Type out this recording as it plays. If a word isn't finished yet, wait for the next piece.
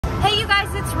Hey you guys,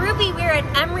 it's Ruby. We're at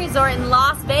M Resort in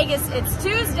Las Vegas. It's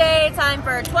Tuesday, time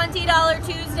for a $20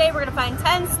 Tuesday. We're gonna find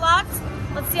 10 slots.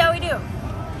 Let's see how we do.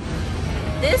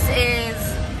 This is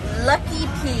Lucky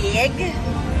Pig.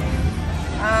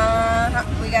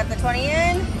 We got the 20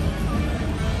 in.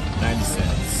 90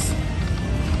 cents.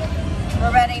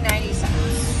 We're betting 90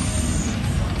 cents.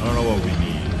 I don't know what we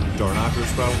need. Door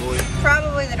knockers probably?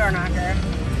 Probably the door knocker.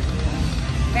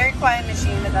 Very quiet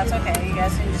machine, but that's okay. You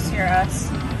guys can just hear us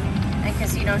and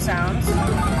casino sounds.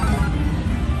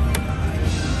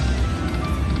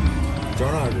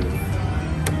 Door knocker.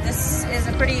 This is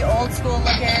a pretty old school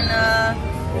looking,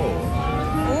 Oh.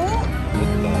 Ooh.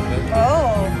 What the heck?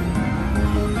 Oh.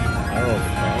 I don't know what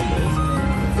the sound is.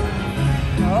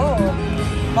 Oh.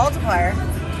 Multiplier.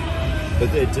 But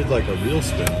they did like a real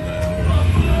spin on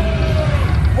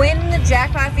that. Win the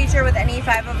jackpot feature with any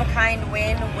 5 of a kind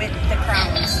win with the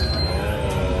crowns.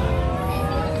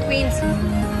 Queens.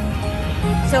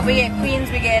 So if we get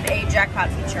queens, we get a jackpot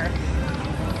feature.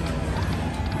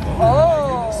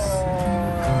 Oh.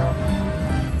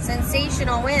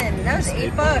 Sensational win. That was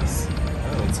 $8. Oh,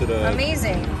 let's hit a,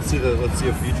 amazing. Let's see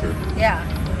a feature. Yeah.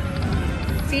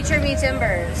 Feature me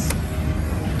timbers.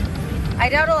 I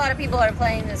doubt a lot of people are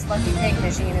playing this Lucky Pig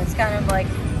machine. It's kind of like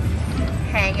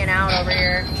hanging out over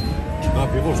here. No,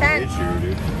 people rage here,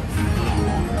 dude.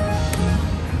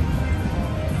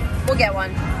 We'll get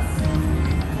one.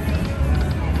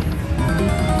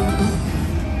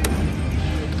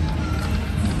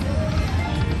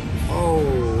 Oh,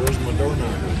 where's my door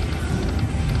knocker?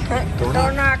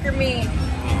 Door knocker me.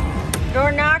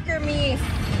 Door knocker me.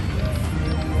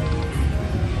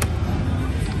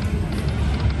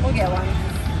 We'll get one.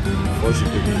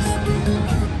 Fortune cookies.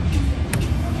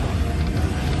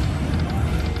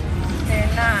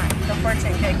 They're not the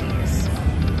fortune cookies.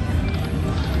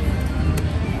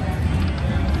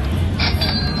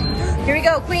 Here we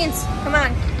go, queens. Come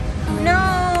on.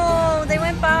 No, they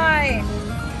went by.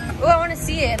 Oh, I want to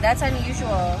see it. That's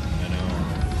unusual. I know.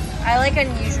 I like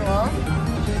unusual.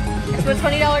 It's what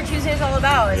 $20 Tuesday is all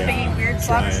about. It's picking weird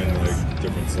slot machines. Like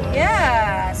different slots.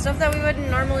 Yeah, stuff that we wouldn't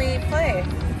normally play.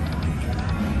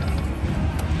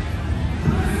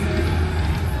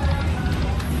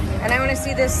 And I want to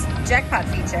see this jackpot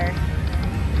feature.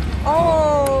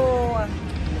 Oh!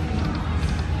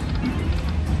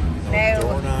 No.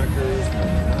 Door knockers.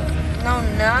 No,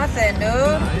 nothing, dude.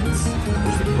 Nines.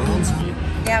 Where's the crown ski?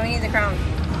 Yeah, we need the crown.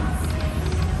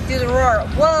 Do the roar.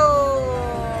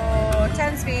 Whoa!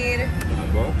 10 speed.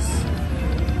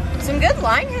 $5. Some good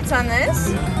line hits on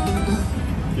this.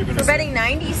 Yeah. For betting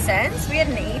 90 cents, we had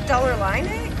an $8 line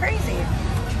hit. Crazy.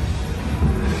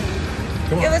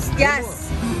 Come on. Give us, yes.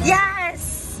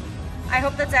 Yes! I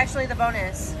hope that's actually the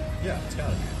bonus. Yeah, it's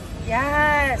gotta be.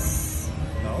 Yes.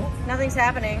 No? Nothing's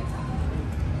happening.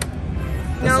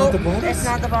 That's No, not the bonus? it's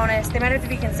not the bonus. They might have to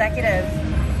be consecutive.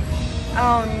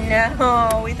 Oh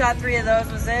no, we thought 3 of those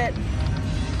was it.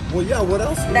 Well, yeah, what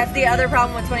else? That's the other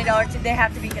problem with $20. They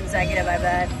have to be consecutive, I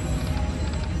bet.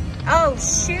 Oh,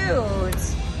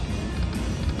 shoot.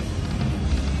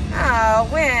 Oh,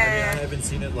 when? I mean, I haven't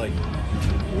seen it like...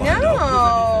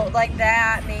 No, like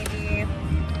that, maybe.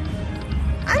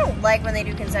 I don't like when they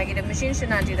do consecutive. Machines should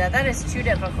not do that. That is too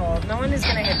difficult. No one is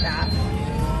going to hit that.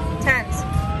 10s.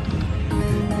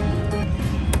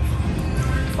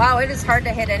 Wow, it is hard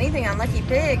to hit anything on Lucky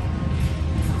Pig.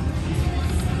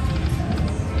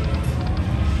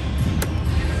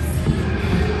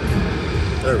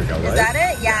 There we go, right? Is that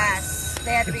it? Yes.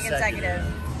 They had to be consecutive.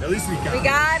 At least we got it. We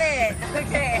got it.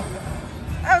 Okay.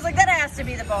 I was like, that has to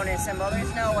be the bonus symbol.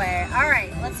 There's no way. All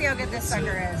right, let's see how good this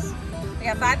sucker is. We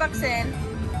got $5 in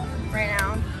right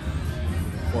now.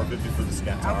 $4.50 for the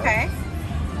scat tower. Okay.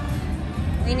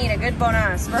 We need a good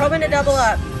bonus. We're hoping to double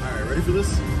up. All right, ready for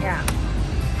this? Yeah.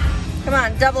 Come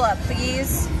on, double up,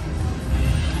 please.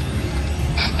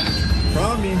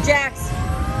 Crown me. Jacks.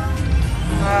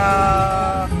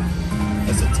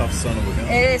 That's a tough son of a gun.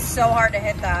 It is so hard to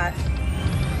hit that.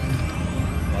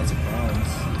 Lots of crowns.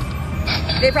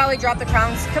 They probably dropped the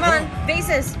crowns. Come on,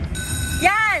 bases.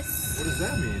 Yes! What does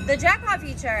that mean? The jackpot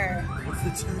feature. What's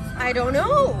the term? I don't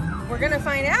know. We're gonna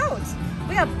find out.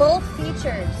 We got both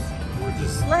features. We're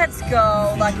just... Let's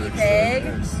go, Lucky Pig.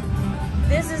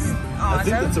 This is awesome. I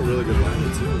think that's a really good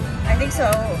line, too. I think so.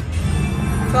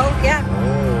 12, yeah.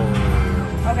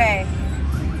 Oh. Okay. Oh,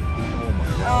 my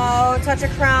God. Oh, touch a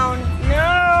crown.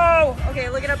 No! Okay,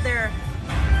 look it up there.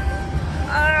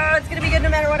 It's gonna be good no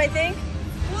matter what, I think.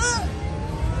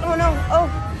 Oh, no. Oh.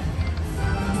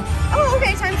 Oh,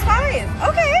 okay, times 5.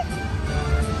 Okay.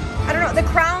 I don't know. The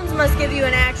crowns must give you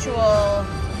an actual,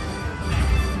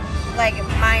 like,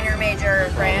 minor, major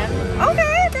grand.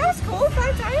 Okay, that was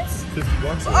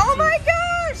bucks. Oh my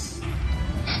gosh!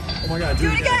 Oh my god, Do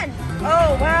it again.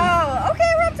 Oh wow.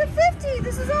 Okay, we're up to 50.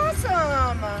 This is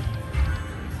awesome.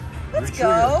 Let's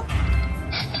go.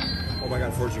 Oh my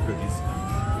god, fortune cookies.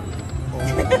 Oh.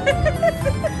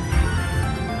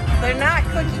 They're not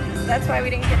cookies. That's why we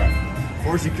didn't get it.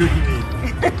 Fortune cookie meat.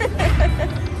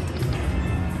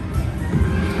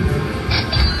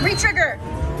 Re-trigger.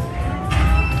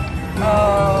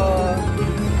 Oh.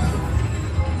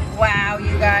 Wow,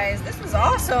 you guys. This was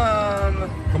awesome.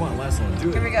 Come on, last one. Do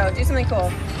it. Here we go. Do something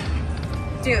cool.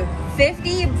 Dude,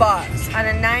 50 bucks on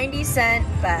a 90-cent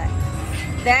bet.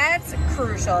 That's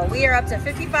crucial. We are up to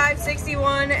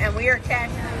 55.61 and we are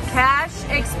Cash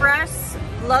Express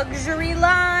luxury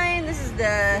line. This is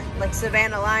the like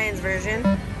Savannah Lions version.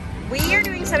 We are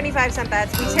doing 75-cent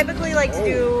bets. We typically like to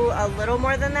do a little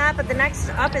more than that, but the next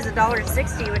up is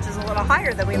 $1.60, which is a little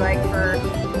higher than we like for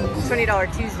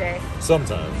 $20 Tuesday.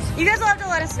 Sometimes. You guys will have to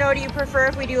let us know. Do you prefer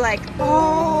if we do like,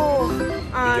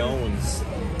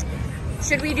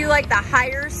 should we do like the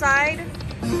higher side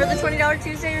for the $20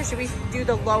 Tuesday, or should we do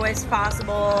the lowest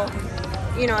possible,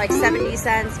 you know, like 70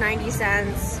 cents, 90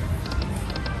 cents,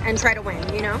 and try to win,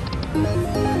 you know?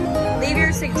 Leave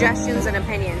your suggestions and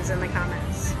opinions in the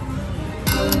comments.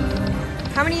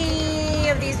 How many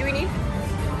of these do we need?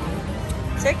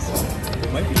 6? It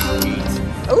might be 8.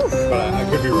 Oof. But I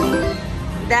could be wrong.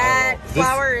 That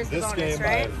flower is the this bonus, game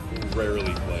right? I've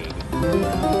rarely played.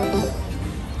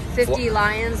 50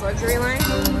 Lions luxury line.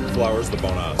 Flower's the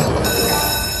bonus.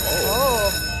 Oh.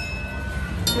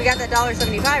 We got that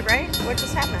 $1.75, right? What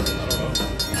just happened? I don't know.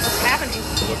 What's happening?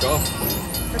 Look up.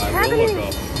 What's I happening? will look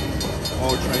up.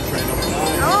 Oh, train number 9.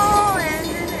 Oh,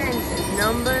 engine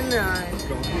number 9.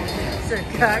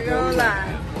 Chicago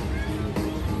line.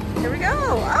 Here we go.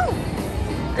 Oh,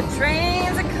 the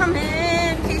trains are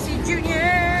coming. Casey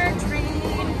Jr. train.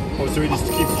 Oh, so he just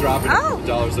keeps dropping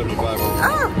 $1.75.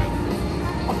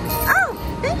 Oh,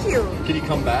 thank you. Can he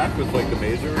come back with like the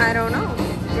major? I don't know.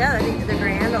 Yeah, I think the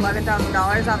grand,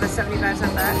 $11,000 off a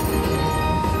 75-cent bet.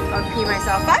 I'll pee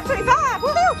myself. $5.25.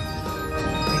 Woohoo!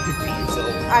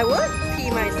 I would pee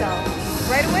myself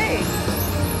right away.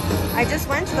 I just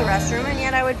went to the restroom and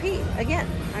yet I would pee again.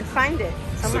 I'd find it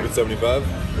somewhere. Stick at 75?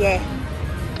 Yeah.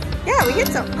 Yeah, we get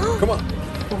some. Come on.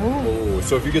 Oh,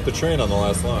 so if you get the train on the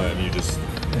last line, you just...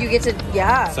 You get to,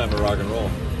 yeah. It's time to rock and roll.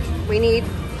 We need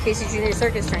Casey Jr.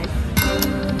 Circus train.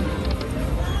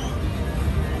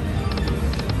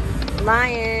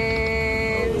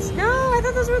 Lions. No, I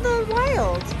thought those were the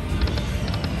wild.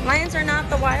 Lions are not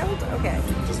the wild? Okay.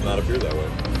 It does not appear that way.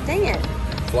 Dang it.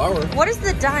 Flower. What does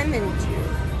the diamond do?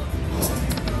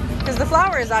 Because the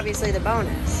flower is obviously the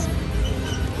bonus.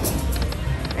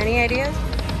 Any ideas?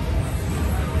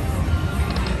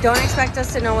 Don't expect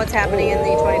us to know what's happening in the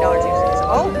 $20 Tuesdays.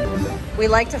 Oh, we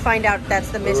like to find out.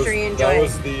 That's the mystery and joy. That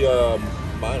was the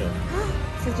minor.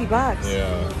 50 bucks.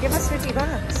 Yeah. Give us 50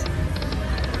 bucks.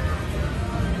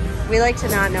 We like to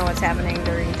not know what's happening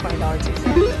during $20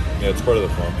 Tuesday. Yeah, it's part of the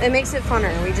fun. It makes it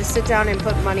funner. We just sit down and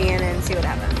put money in and see what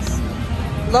happens.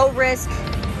 Low risk,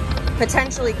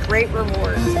 potentially great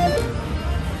reward.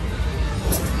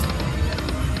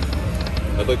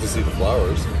 I'd like to see the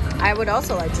flowers. I would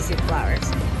also like to see the flowers.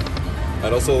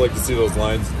 I'd also like to see those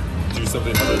lines do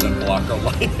something other than block our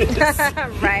lines.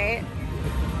 Right?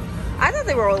 I thought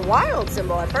they were a wild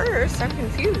symbol at first. I'm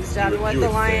confused on what the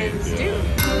lions do.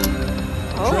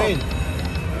 Oh. Train.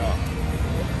 Yeah.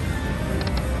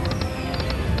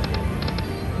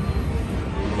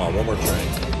 Come on, one more train.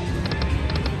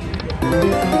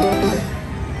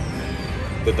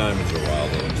 The diamonds are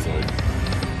wild, it looks like.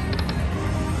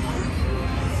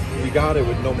 We got it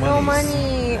with no money. No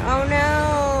money. Oh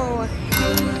no.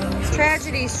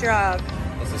 Tragedy struck.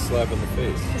 That's a slap in the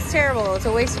face. It's terrible. It's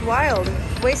a wasted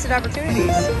wasted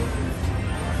opportunities.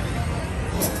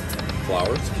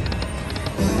 Flowers.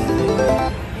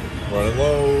 Running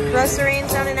low. Russ the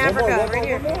rains down in Africa. One Right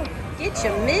here. more. Get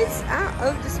your mitts out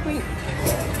of the screen.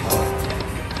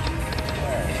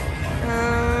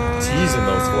 Teasing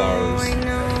those flowers. I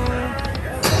know.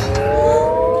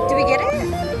 Did we get it?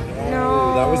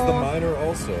 No. That was the minor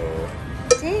also.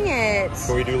 Dang it.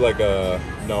 Can we do like a...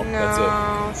 No, that's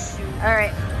it. Shoot. All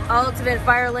right. Ultimate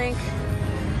Firelink.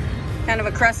 Kind of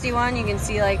a crusty one. You can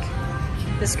see like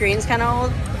the screen's kind of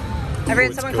old. I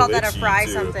heard someone called that a fry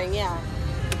too. something. Yeah.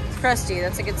 It's crusty.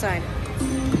 That's a good sign.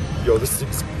 Yo, this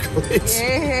thing's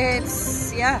glitchy.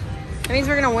 It's, yeah. That means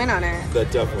we're going to win on it.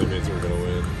 That definitely means we're going to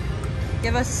win.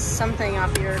 Give us something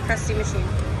off your crusty machine.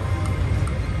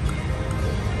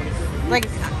 Like,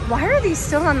 why are these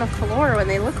still on the floor when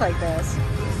they look like this?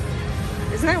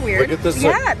 Isn't that weird? Look at this.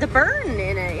 Yeah, the burn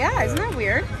in it. Yeah, isn't that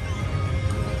weird?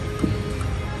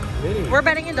 Mini. We're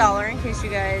betting $1 in case you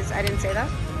guys, I didn't say that.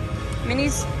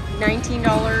 Minis, $19.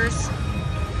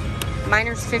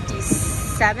 Minor's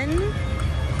 $57.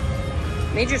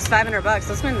 Major's $500.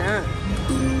 Let's win that.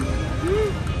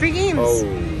 Free games. Oh.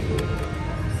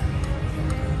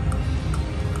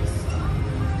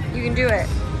 You can do it.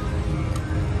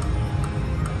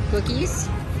 Cookies.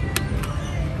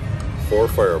 4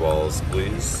 fireballs,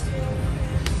 please.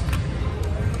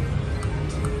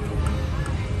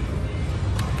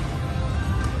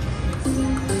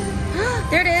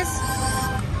 There it is.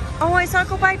 Oh, I saw it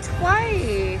go by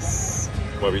twice.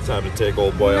 Might be time to take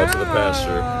old boy out to the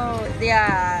pasture.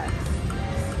 Yeah.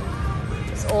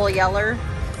 It's old yeller.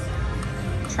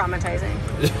 Traumatizing.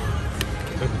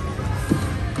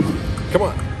 Come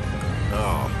on.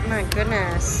 Oh. My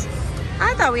goodness.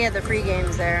 I thought we had the free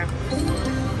games there.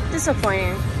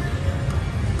 Disappointing.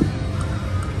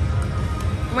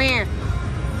 Wah.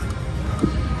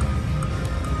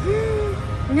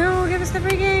 No, give us the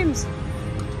free games.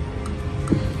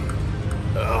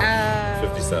 Oh,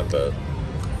 50-cent bet.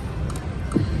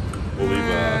 We'll leave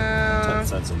 10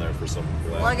 cents in there for some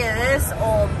black. Look at this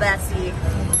old Bessie.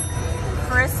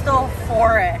 Crystal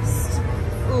Forest.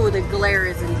 Ooh, the glare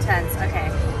is intense. Okay.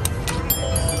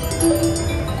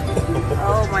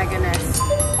 Oh my goodness.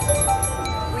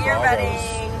 We are betting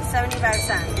 75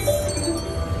 cents.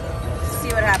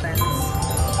 See what happens.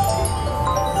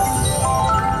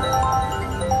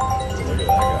 Look at that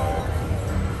guy.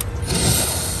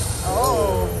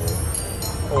 Oh.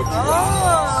 Oh,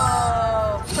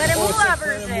 Oh. Planet Moolah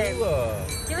version.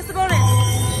 Give us the bonus.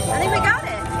 I think we got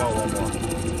it. No, one more.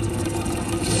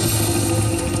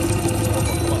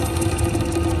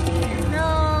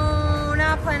 No,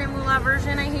 not Planet Moolah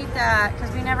version. I hate that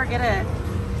because we never get it.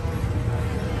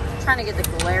 I'm trying to get the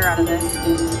glare out of this.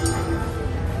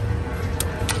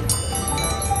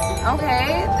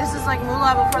 Okay, this is like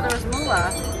Moolah before there was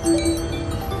Moolah.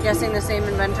 Guessing the same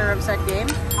inventor of said game.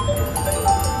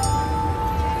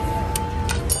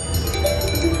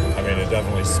 I mean, it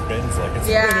definitely spins like it's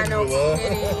Yeah, spinning, no Moolah.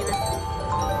 kidding.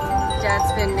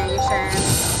 Deadspin Nation.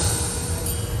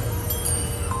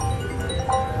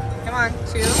 Come on,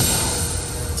 2,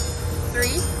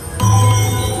 3.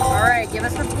 All right, give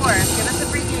us the 4. Give us the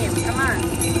free game. Come on.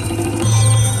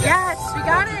 Yes, we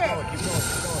got it. Keep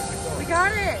going. We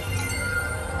got it.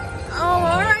 Oh,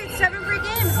 all right, 7 free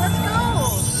games. Let's go.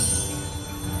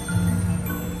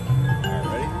 All right,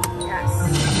 ready? Yes.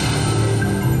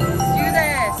 Let's do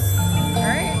this. All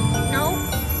right. No.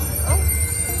 Oh.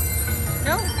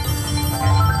 No.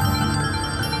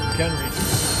 You can reach it.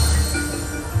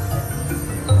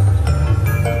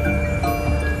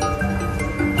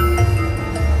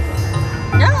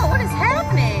 No, what is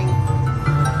happening?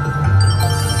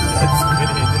 That's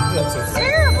spinning. That's so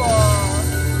Terrible.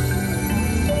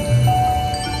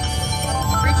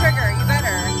 Free trigger, you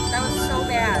better. That was so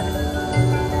bad.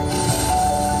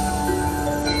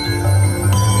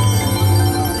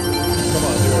 Come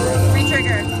on, do it right now. Free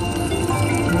trigger.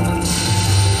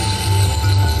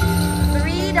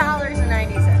 $3.90.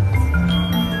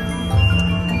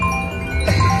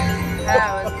 That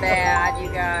was bad, you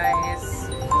guys.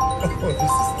 Oh,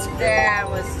 this is That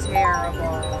was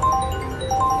terrible.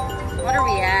 What are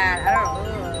we at? I don't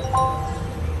know.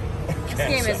 This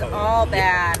game is all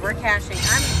bad. We're cashing.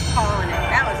 I'm calling it.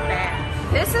 That was bad.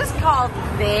 This is called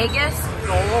Vegas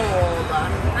Gold.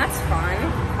 That's fun.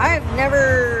 I've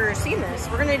never seen this.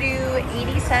 We're going to do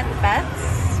 80-cent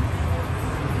bets.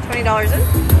 $20 in.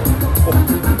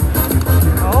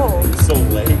 Oh. It's so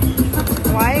laggy.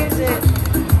 Why is it...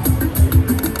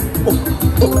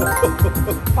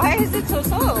 Why is it so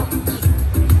slow?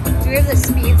 Do we have the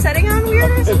speed setting on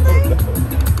weird or something?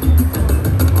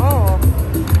 Oh.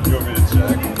 You want me to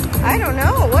check? I don't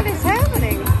know. What is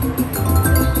happening?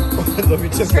 Let me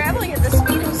check. Traveling at the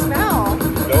speed of smell.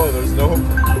 No, there's no.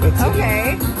 That's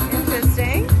Okay.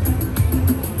 Interesting.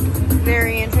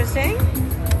 Very interesting.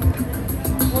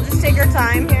 We'll just take our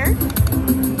time here.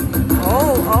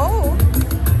 Oh.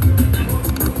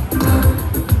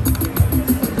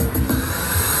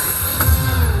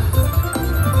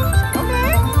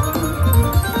 Okay.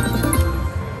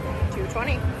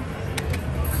 220.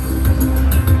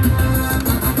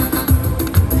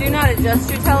 Do not adjust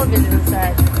your television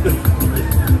set.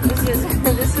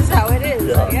 This is how it is,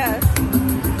 Yeah. I guess.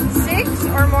 6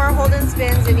 or more hold-in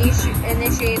spins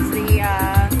initiates the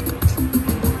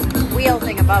wheel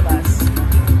thing above us.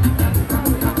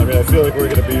 I mean, I feel like we're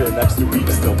gonna be here next week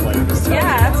still playing this time.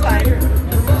 Yeah, that's fine.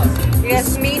 You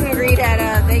guys meet and greet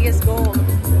at Vegas Gold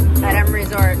at M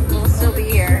Resort. We'll still be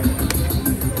here.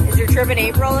 Is your trip in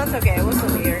April? That's okay. We'll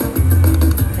still be here.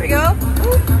 Here we go.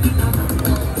 Ooh.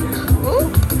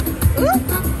 Ooh.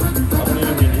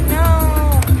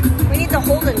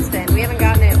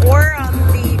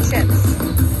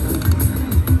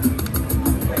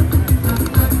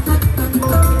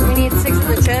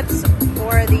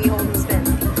 for the hold and spin.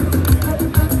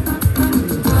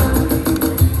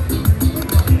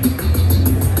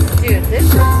 Dude, this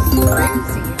is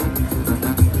crazy.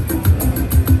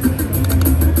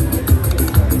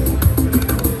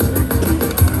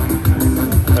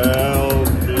 Help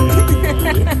me.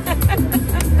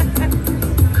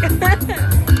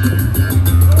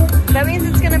 That means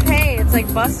it's gonna pay. It's like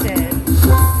busted. Is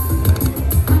that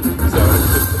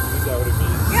what it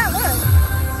means? Yeah, look.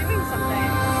 It's doing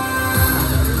something.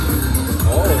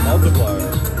 Oh,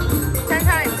 multiplier. 10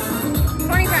 times.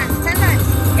 20 times. 10 times.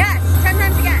 Yes. 10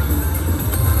 times again.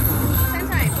 10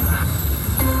 times.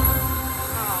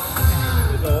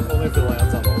 Oh, Only if it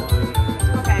lands on the line.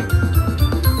 okay. Okay.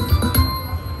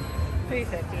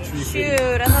 350.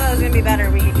 Shoot, I thought that was gonna be better.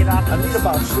 We could get off. I need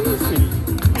about 250.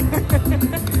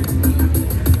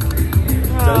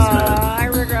 I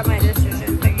regret my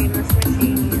decision picking this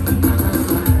machine.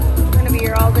 I'm gonna be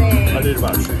here all day. I need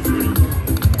about 250.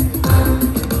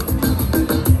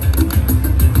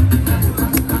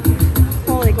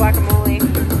 Holy guacamole.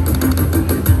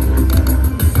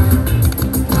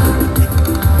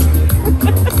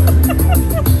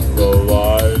 The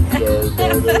lines are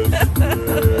gonna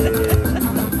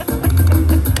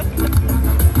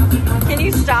Can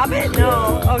you stop it?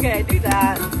 No. Yeah. Okay, do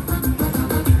that.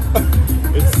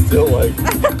 It's still like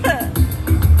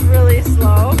Really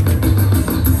slow.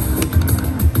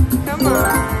 Come on.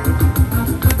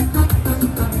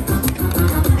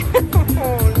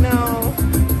 Oh no.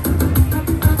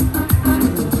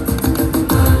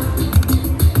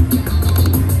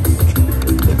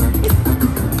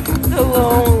 The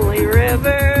lonely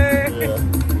river. yeah.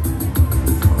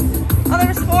 Oh, there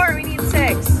was 4. We need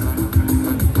 6.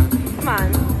 Come on.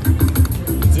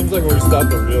 It seems like when we stop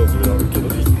the wheels, we don't get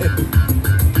anything.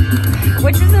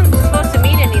 Which isn't supposed to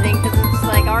mean anything because it's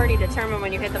like already determined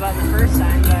when you hit the button the first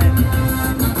time,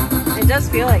 but it does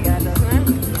feel like that, doesn't it?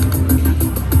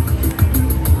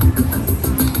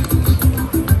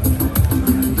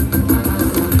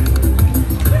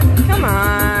 Come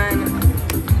on.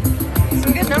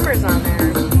 Some good numbers on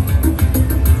there.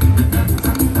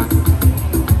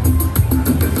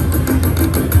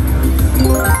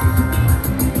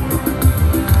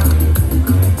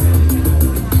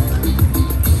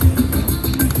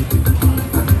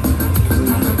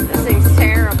 This thing's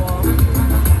terrible.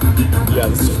 Yeah,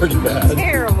 this is pretty bad.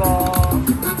 Terrible.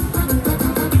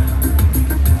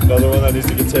 Another one that needs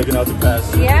to get taken out to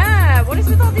pasture. Yeah, what is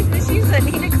with all these machines that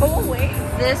need to go away?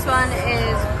 This one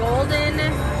is Golden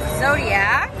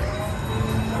Zodiac.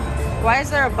 Why is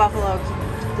there a buffalo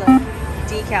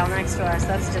decal next to us?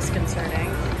 That's disconcerting.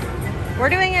 We're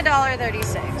doing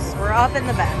 $1.36. We're up in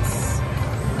the bets.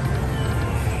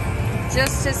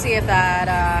 Just to see if that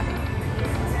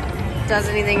does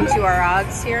anything to our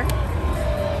odds here.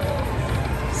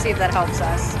 See if that helps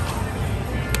us.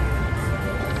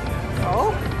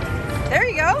 Oh, there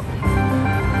you go.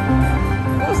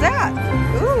 What was that?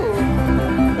 Ooh.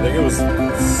 I think it was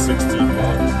 16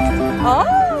 bucks.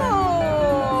 Oh.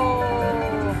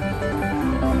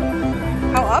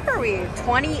 How up are we?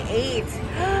 28.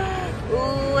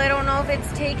 Ooh, I don't know if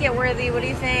it's take it worthy. What do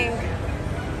you think?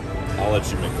 I'll let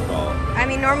you make the call. I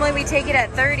mean, normally we take it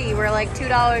at 30. We're like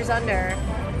 $2 under.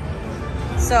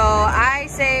 So I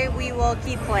say we will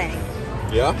keep playing.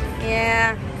 Yeah?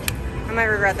 Yeah, I might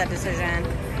regret that decision.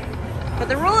 But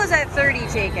the rule is at 30,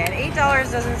 take it. $8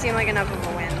 doesn't seem like enough of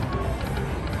a win.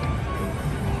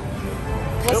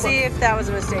 We'll see if that was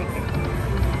a mistake.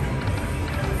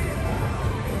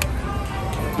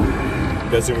 I'm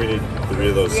guessing we need 3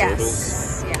 of those circles.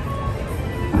 Yes, yeah,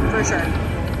 for sure.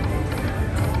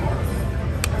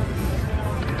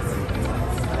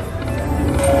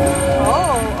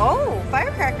 Oh,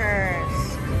 firecrackers.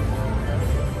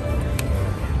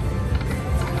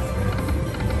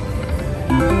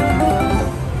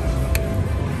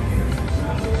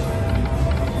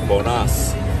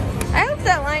 Bonus. I hope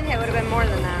that line hit would have been more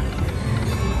than that.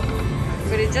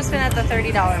 Would have just been at the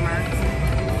 $30 mark.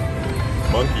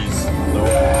 Monkeys. No.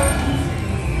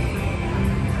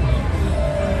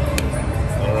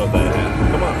 I don't know if that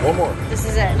hit. Come on, one more. This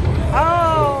is it.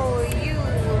 Oh, you.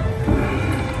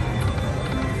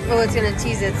 Oh, it's going to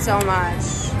tease it so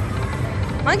much.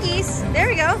 Monkeys. There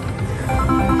we go.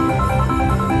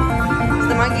 Is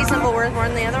the monkey symbol worth more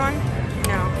than the other one?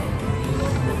 No.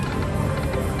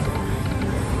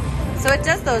 So it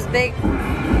does those big...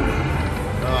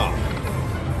 Oh.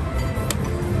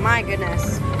 My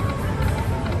goodness.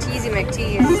 Teasy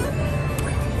McTease.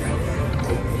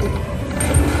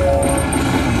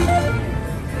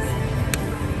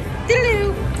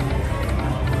 Diddle-doo.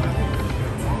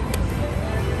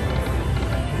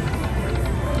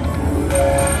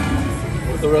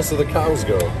 Where'd the rest of the cows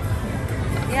go?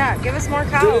 Yeah, give us more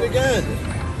cows. Do it again.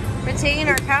 We're taking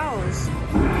our cows.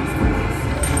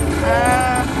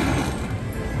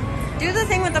 Do the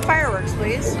thing with the fireworks,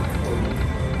 please. No.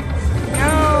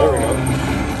 There we go.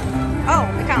 Oh,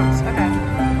 it counts. Okay.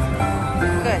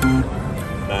 Good.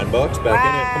 $9, back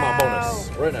in it. Come on,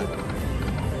 bonus. Right now.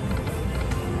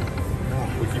 Oh,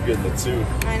 we keep getting the 2.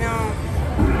 I know.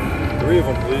 3 of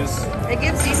them, please. It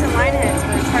gives decent line hits,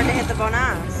 but it's hard to hit the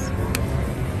bonus.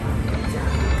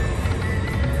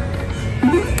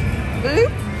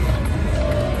 Boop.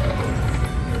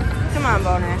 Come on,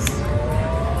 bonus.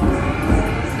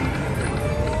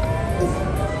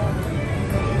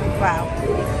 Wow.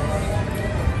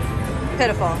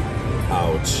 Pitiful.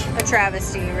 Ouch. A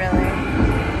travesty, really.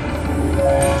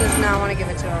 Does not want to give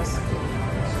it to us.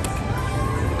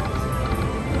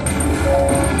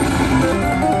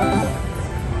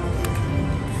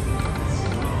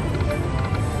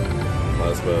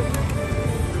 Last bet.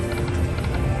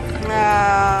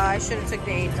 I should have took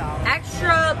the $8.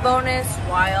 Extra bonus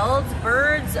wild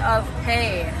birds of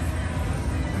pay.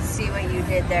 Let's see what you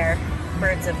did there.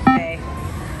 Birds of pay.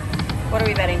 What are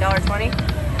we betting? $1.20?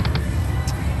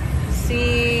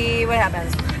 See what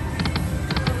happens.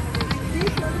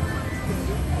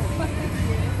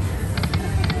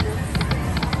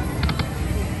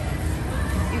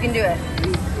 You can do it.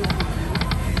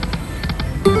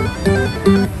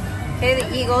 Okay, the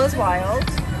eagle is wild.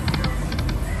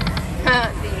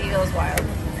 The eagle is wild.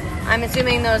 I'm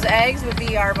assuming those eggs would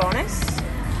be our bonus.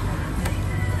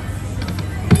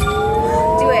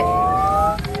 Do it.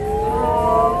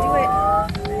 Oh, do it.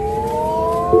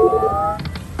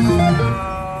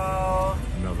 Oh.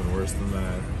 Nothing worse than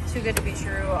that. Too good to be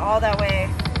true. All that way.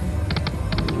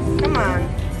 Come on.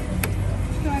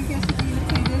 So I guess if you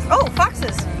play this. Oh,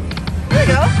 foxes. Here we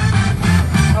go.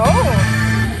 Oh.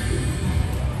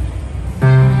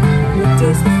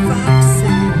 Does the fox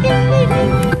sing? Ding, ding,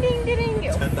 ding, ding, ding,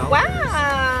 ding. $10.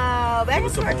 Wow. Back Give up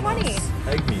us to a our 20. bonus.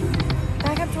 Egg me.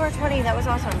 Back up to our 20. That was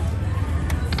awesome.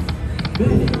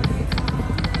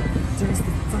 Does the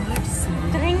fox sing?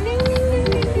 Ding, ding, ding,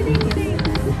 ding, ding, ding, ding.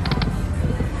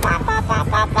 Pa, pa, pa,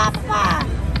 pa, pa, pa.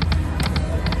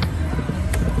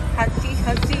 Hutty,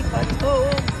 hutty, hutto.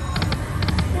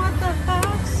 What the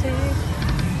fox say?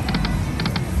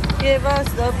 Give us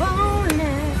the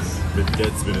bonus. Been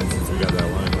dead spinning since we got that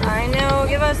line. Right? I know,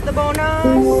 give us the bonus.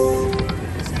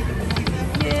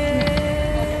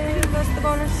 Give us the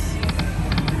bonus.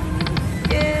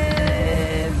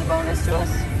 Give the bonus to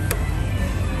us.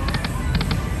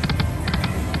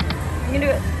 You can do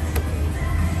it.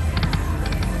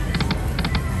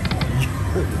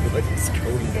 Like it's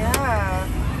going. Yeah.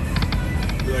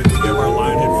 We like to give our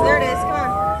line hit for There it is, come on.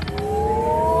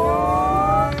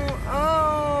 No.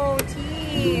 Oh,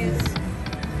 tease.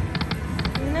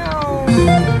 No.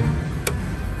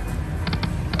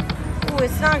 Ooh,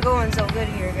 it's not going so good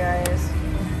here, guys.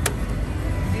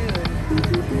 Dude.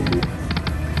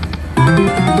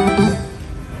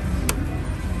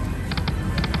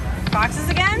 Foxes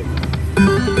again?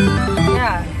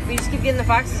 Yeah, we just keep getting the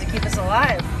foxes to keep us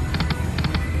alive.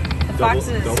 The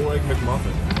foxes. Double egg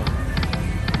McMuffin.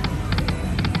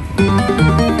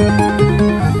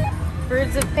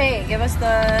 Birds of pay. Give us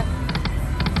the.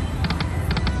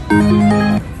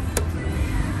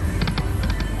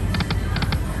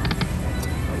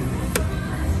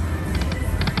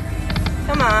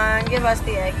 Come on, give us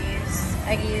the eggies.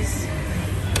 Eggies.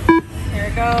 Here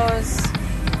it goes.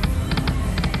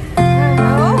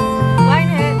 Oh, line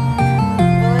hit.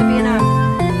 Will it be enough?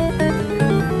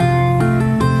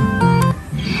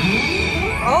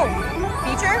 Oh,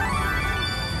 feature?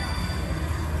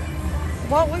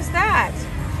 What was that?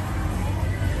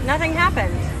 Nothing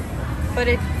happened, but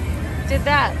it did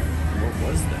that. What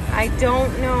was that? I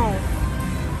don't know.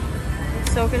 I'm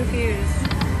so confused.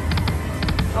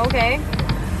 Okay.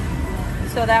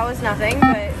 So that was nothing,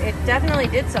 but it definitely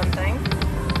did something.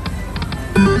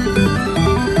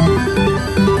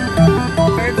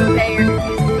 Birds of pay are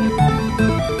confusing me.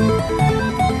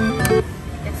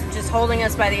 It's just holding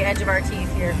us by the edge of our teeth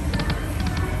here.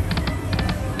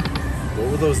 What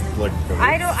were those like?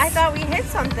 I thought we hit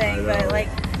something, but like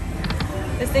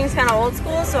this thing's kind of old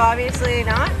school, so obviously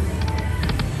not.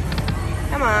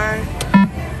 Come on.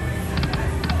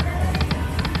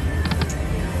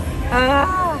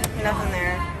 Nothing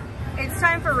there. It's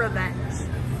time for revenge.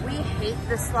 We hate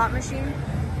this slot machine.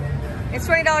 It's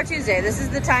 $20 Tuesday. This is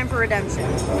the time for redemption.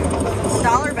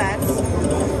 Dollar bets.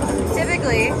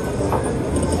 Typically,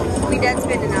 we dead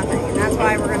spin to nothing, and that's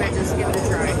why we're gonna just give it a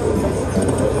try.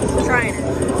 We're trying it.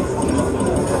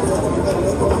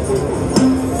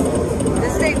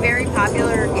 This is a very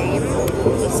popular game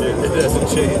See, it hasn't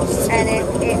changed. And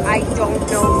I don't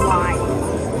know why.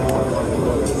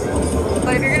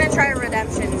 But if you're gonna try a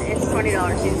redemption, it's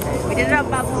 $20 Tuesday. We did it up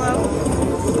Buffalo.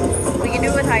 We can do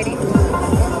it with Heidi.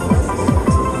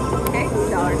 Okay,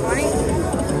 $1.20.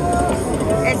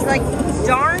 It's like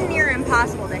darn near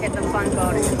impossible to hit the fun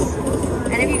bonus.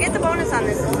 And if you get the bonus on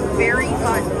this, it's very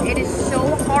fun. It is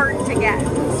so hard to get.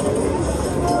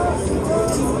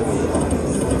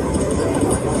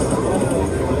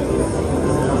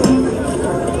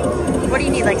 What do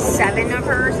you need, like 7 of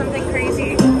her or something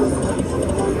crazy?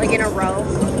 Like in a row?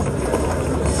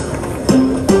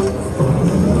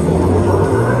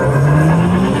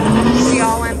 She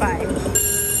all went by.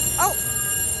 Oh!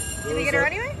 Did we get her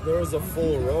anyway? There was a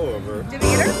full row of her. Did we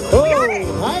get her? Oh, We got it!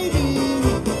 Heidi!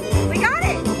 We got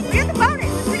it! We got the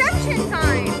bonus! It's redemption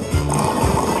time!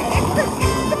 It's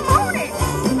the bonus!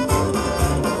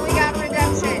 We got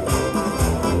redemption.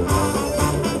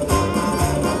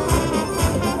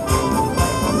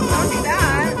 Don't do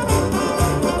that.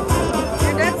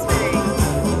 You're dead spinning.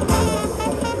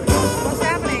 What's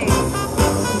happening?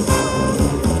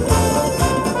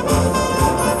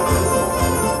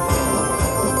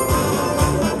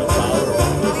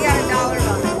 We got a dollar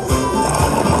bonus.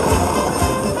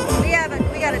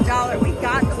 We got a dollar. We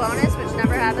got the bonus, which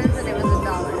never happens, and it was $1.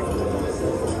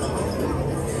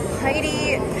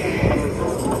 Heidi,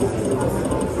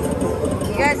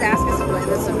 you guys ask us to play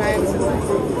this sometimes.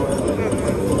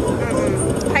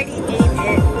 Heidi ain't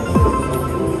it.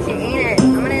 She ain't it.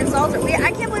 I'm gonna insult her.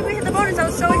 I can't believe we hit the bonus. I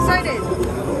was so excited.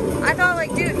 I thought,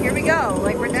 like, dude, here we go.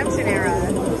 Like, redemption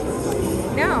era.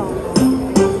 No.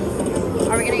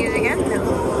 Are we gonna use it again? No.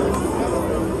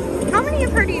 How many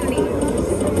of her do you need?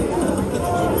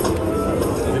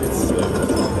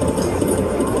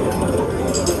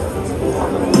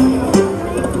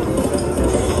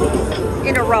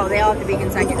 In a row. They all have to be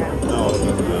consecutive. No.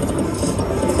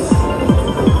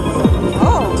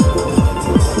 Oh.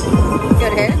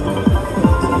 Good hit.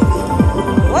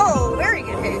 Whoa, very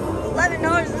good hit.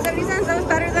 $11.70. That was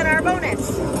better than our bonus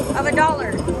of $1.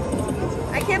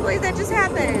 I can't believe that just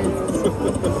happened.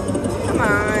 Come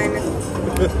on.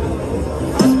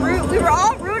 We were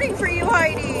all rooting for you,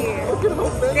 Heidi.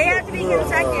 They have to be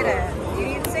consecutive. You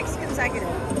need 6 consecutive.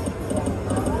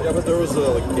 Yeah, but there was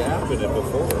a gap in it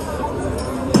before.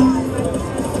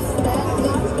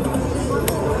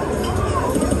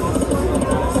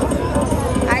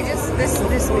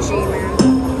 This machine, man.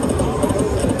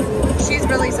 She's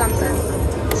really something.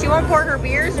 She won't pour her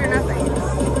beers or nothing.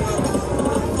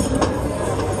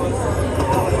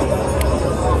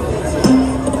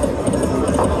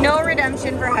 No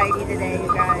redemption for Heidi today,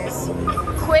 you guys.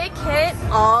 Quick hit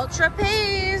ultra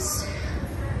pays.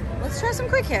 Let's try some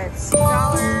quick hits.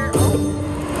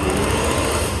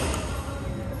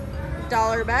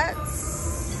 Dollar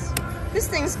bets. This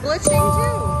thing's glitching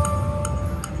too.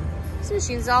 This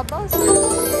machine's all busted.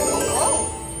 Oh.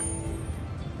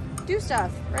 Do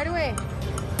stuff right away.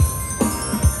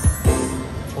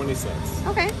 20 cents.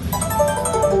 Okay.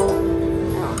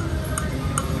 Oh.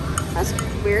 That's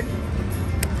weird.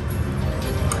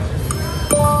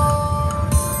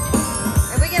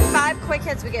 If we get 5 quick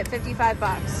hits, we get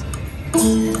 $55.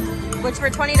 Which for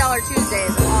 $20 Tuesday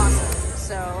is awesome.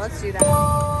 So let's do that.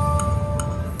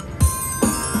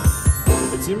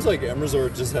 It seems like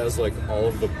M-Resort just has like all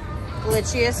of the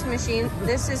glitchiest machine.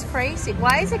 This is crazy.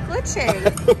 Why is it glitching? I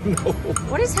don't know.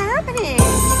 What is happening? $12.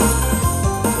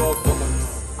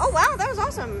 Oh wow, that was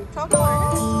awesome. $12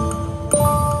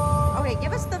 hit. Okay,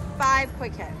 give us the 5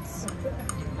 quick hits.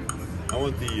 I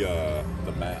want the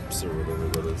maps or whatever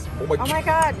that is. Oh my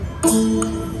god.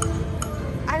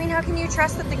 I mean, how can you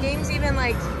trust that the game's even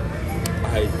like?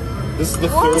 This is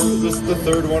the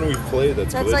third one we've played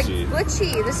that's glitchy. Like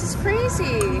glitchy. This is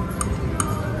crazy.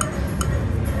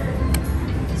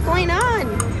 What's going on?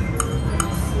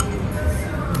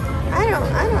 I don't know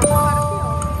how to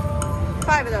feel.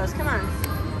 5 of those, come on.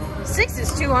 6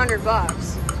 is $200.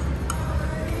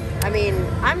 I mean,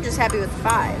 I'm just happy with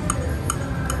 5.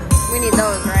 We need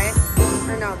those, right?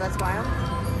 Or no, that's wild.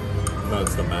 No,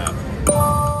 it's the map.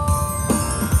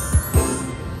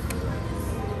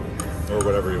 Or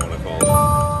whatever you want to call it.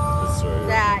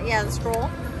 That, yeah, the scroll.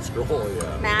 Scroll,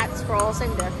 yeah. Mat, scroll,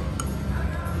 same diff.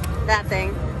 That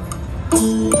thing.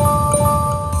 Oh.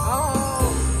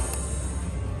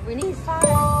 We need 5.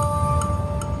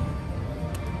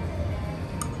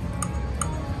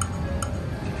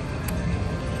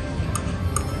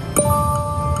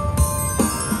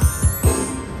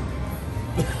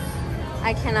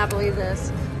 I cannot believe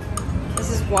this. This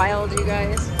is wild, you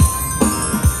guys.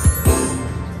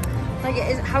 Like,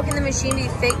 how can the machine be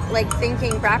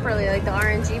thinking properly? Like the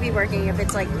RNG be working if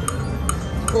it's like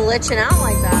glitching out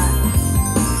like that?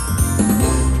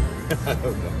 I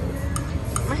don't know.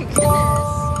 My goodness.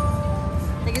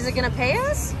 Like, is it gonna pay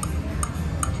us?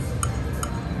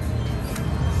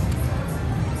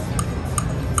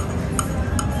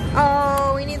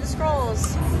 Oh, we need the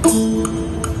scrolls.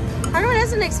 I know it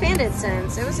hasn't expanded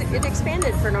since. It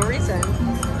expanded for no reason.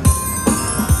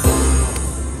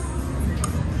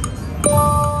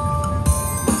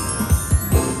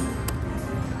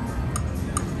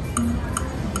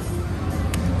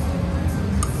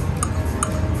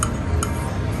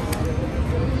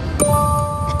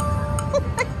 Oh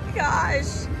my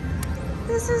gosh.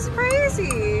 This is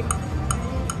crazy.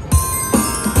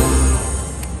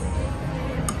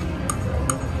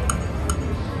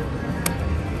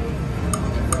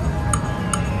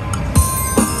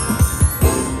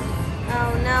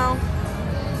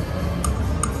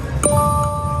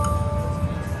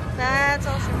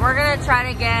 We're gonna try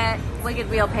to get Wicked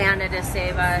Wheel Panda to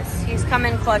save us. He's come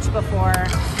in clutch before.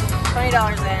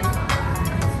 $20 in.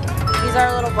 He's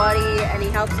our little buddy and he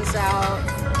helps us out.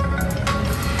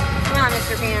 Come on,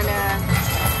 Mr. Panda.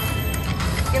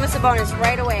 Give us a bonus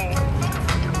right away.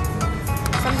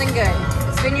 Something good.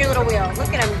 Spin your little wheel.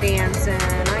 Look at him dancing.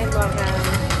 I love him.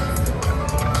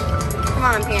 Come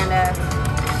on, Panda.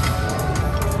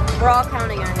 We're all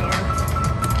counting on you.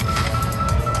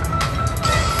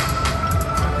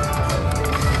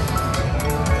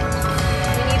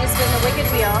 The Wicked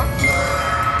Wheel.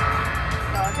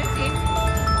 $1.50.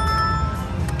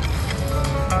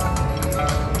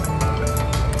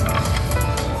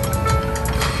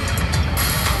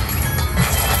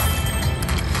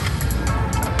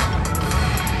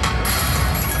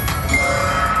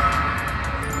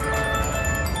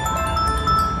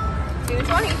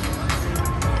 $2.20.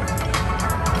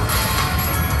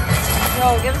 Yo,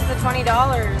 give us the $20.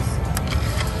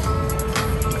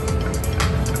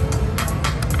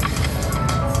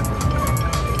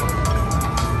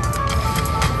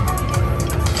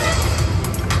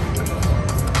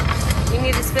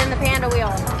 Need to spin the Panda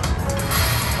wheel.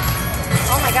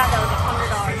 Oh my god, that was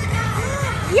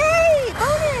 $100. Yay!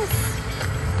 Bonus!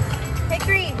 Take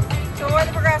 3 to avoid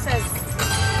the progressives.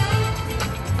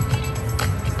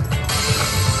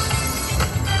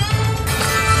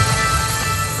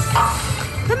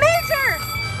 The major!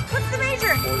 What's the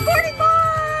major? 44!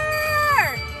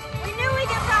 We knew we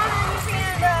could found in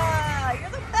Panda! You're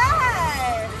the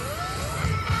best!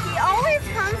 He always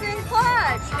comes in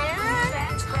clutch, man.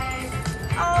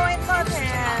 Oh, I love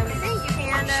him. Thank you,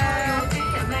 Panda.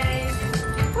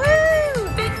 Woo!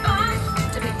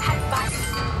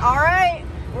 All right,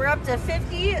 we're up to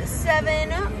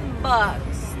 57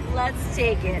 bucks. Let's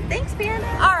take it. Thanks, Panda.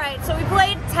 All right, so we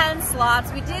played 10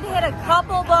 slots. We did hit a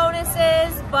couple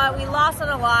bonuses, but we lost on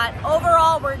a lot.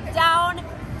 Overall, we're down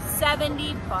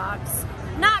 70 bucks.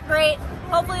 Not great.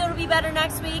 Hopefully it'll be better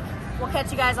next week. We'll catch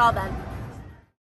you guys all then.